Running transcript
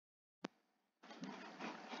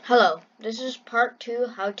Hello, this is part 2,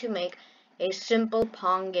 how to make a simple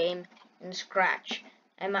Pong game in Scratch,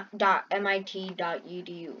 mit.edu.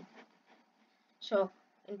 So,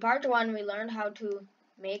 in part 1, we learned how to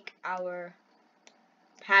make our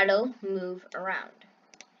paddle move around.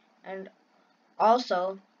 And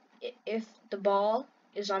also, if the ball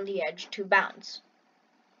is on the edge, to bounce.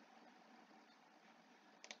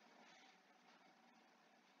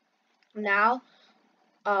 Now,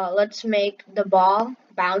 let's make the ball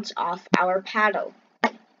bounce off our paddle.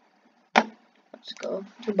 Let's go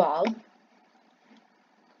to ball.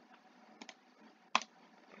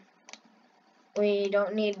 We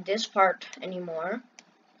don't need this part anymore.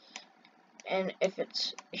 And if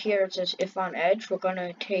it's here, it says if on edge, we're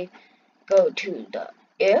gonna go to the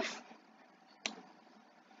if,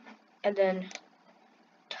 and then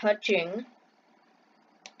touching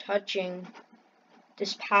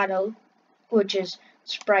this paddle, which is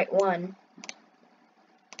sprite 1.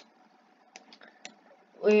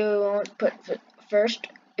 We won't put first.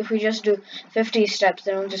 If we just do 50 steps,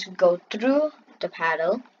 then we'll just go through the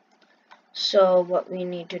paddle. So what we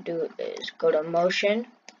need to do is go to motion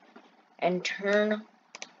and turn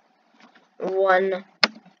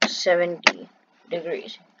 170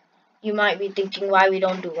 degrees. You might be thinking why we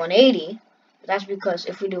don't do 180. That's because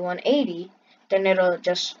if we do 180, then it'll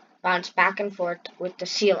just bounce back and forth with the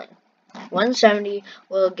ceiling. 170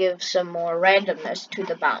 will give some more randomness to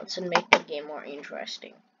the bounce and make the game more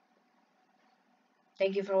interesting.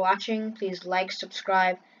 Thank you for watching. Please like,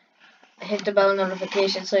 subscribe, hit the bell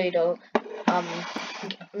notification so you don't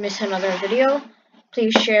miss another video.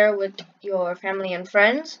 Please share with your family and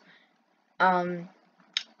friends. And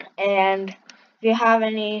if you have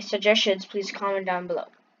any suggestions, please comment down below.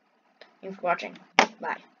 Thanks for watching.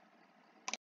 Bye.